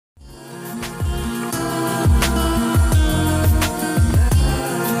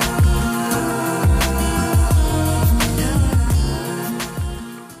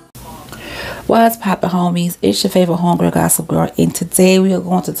What's poppin', homies? It's your favorite homegirl, Gossip Girl, and today we are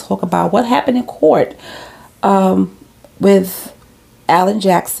going to talk about what happened in court with Alan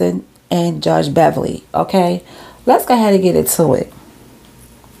Jackson and Judge Beverly. Okay, let's go ahead and get into it.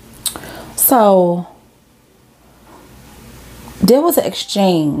 So there was an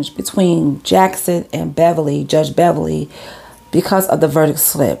exchange between Jackson and Beverly, Judge Beverly, because of the verdict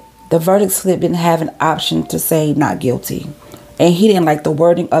slip. The verdict slip didn't have an option to say not guilty, and he didn't like the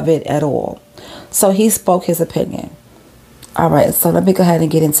wording of it at all. So he spoke his opinion. All right, so let me go ahead and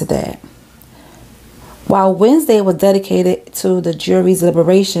get into that. While Wednesday was dedicated to the jury's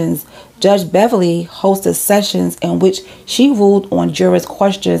deliberations, Judge Beverly hosted sessions in which she ruled on jurors'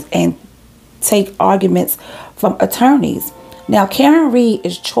 questions and take arguments from attorneys. Now, Karen Reed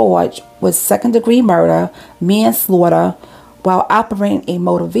is charged with second-degree murder, manslaughter, while operating a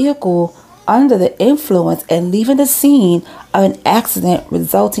motor vehicle under the influence and leaving the scene of an accident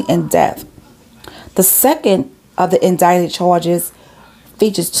resulting in death. The second of the indicted charges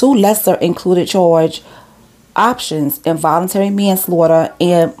features two lesser included charge options: involuntary manslaughter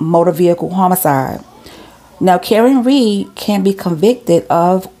and motor vehicle homicide. Now, Karen Reed can be convicted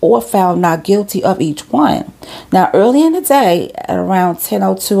of or found not guilty of each one. Now, early in the day, at around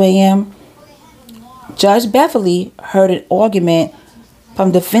 10:02 a.m., Judge Beverly heard an argument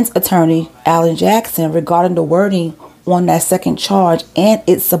from defense attorney Alan Jackson regarding the wording on that second charge and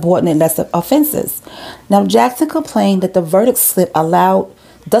its subordinate lesser offenses. Now, Jackson complained that the verdict slip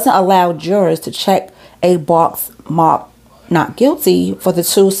doesn't allow jurors to check a box marked not guilty for the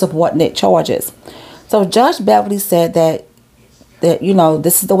two subordinate charges. So Judge Beverly said that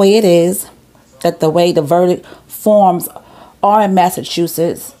this is the way it is, that the way the verdict forms are in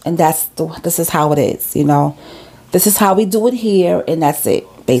Massachusetts, and this is how it is. This is how we do it here, and that's it,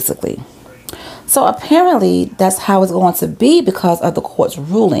 basically. So apparently that's how it's going to be because of the court's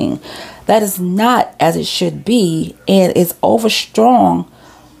ruling. That is not as it should be, and it's over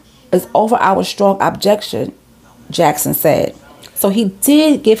our strong objection, Jackson said. So he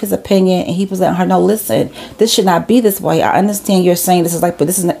did give his opinion, and he was letting her know, listen, this should not be this way. I understand you're saying this is but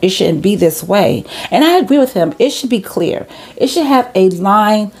it shouldn't be this way. And I agree with him. It should be clear. It should have a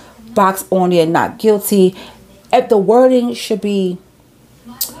line box on there, not guilty. If the wording should be,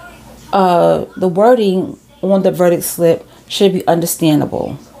 the wording on the verdict slip should be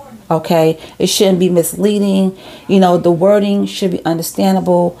understandable. Okay, it shouldn't be misleading. The wording should be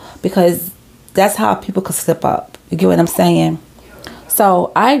understandable, because that's how people could slip up. You get what I'm saying?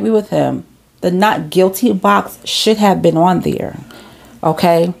 So I agree with him. The not guilty box should have been on there.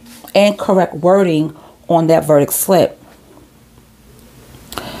 Okay, and correct wording on that verdict slip.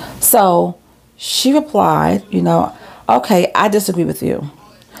 So she replied, okay, I disagree with you.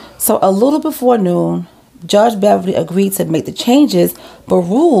 So a little before noon, Judge Beverly agreed to make the changes, but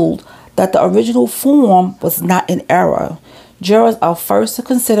ruled that the original form was not in error. Jurors are first to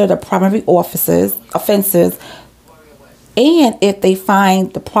consider the primary offenses, and if they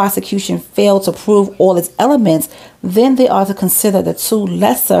find the prosecution failed to prove all its elements, then they are to consider the two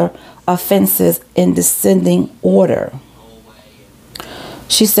lesser offenses in descending order.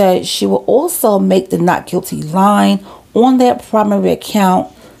 She said she will also make the not guilty line on that primary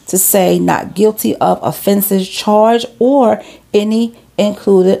account to say not guilty of offenses charged or any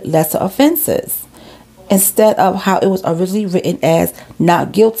included lesser offenses, instead of how it was originally written as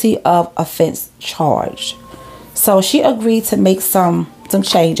not guilty of offense charged. So she agreed to make some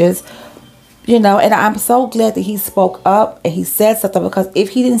changes, and I'm so glad that he spoke up and he said something, because if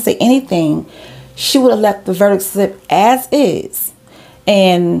he didn't say anything, she would have left the verdict slip as is,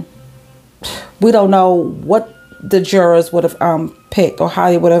 and we don't know what the jurors would have picked or how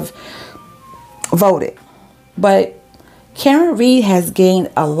they would have voted. But Karen Reed has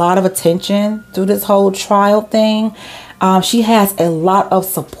gained a lot of attention through this whole trial thing. She has a lot of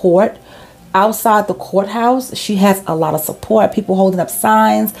support outside the courthouse. She has a lot of support. People holding up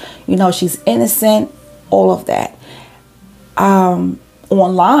signs, she's innocent, all of that.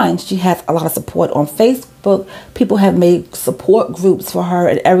 Online, she has a lot of support. On Facebook, people have made support groups for her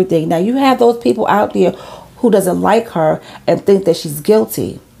and everything. Now, you have those people out there who doesn't like her and think that she's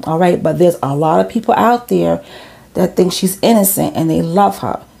guilty, all right? But there's a lot of people out there that think she's innocent and they love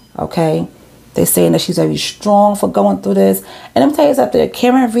her, okay? They're saying that she's very strong for going through this. And I'm telling you something,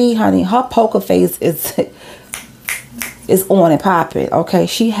 Karen Reed, honey, her poker face is on and popping, okay?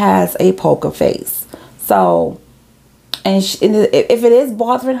 She has a poker face. So, and if it is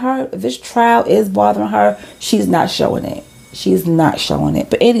bothering her, if this trial is bothering her, she's not showing it. She's not showing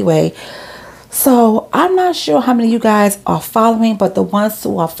it. But anyway, so I'm not sure how many of you guys are following, but the ones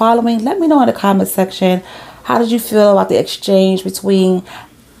who are following, let me know in the comment section, how did you feel about the exchange between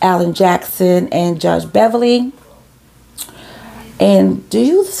Alan Jackson and Judge Beverly? And do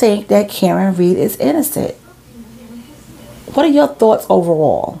you think that Karen Reed is innocent? What are your thoughts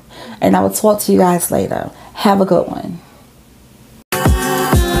overall? And I will talk to you guys later. Have a good one.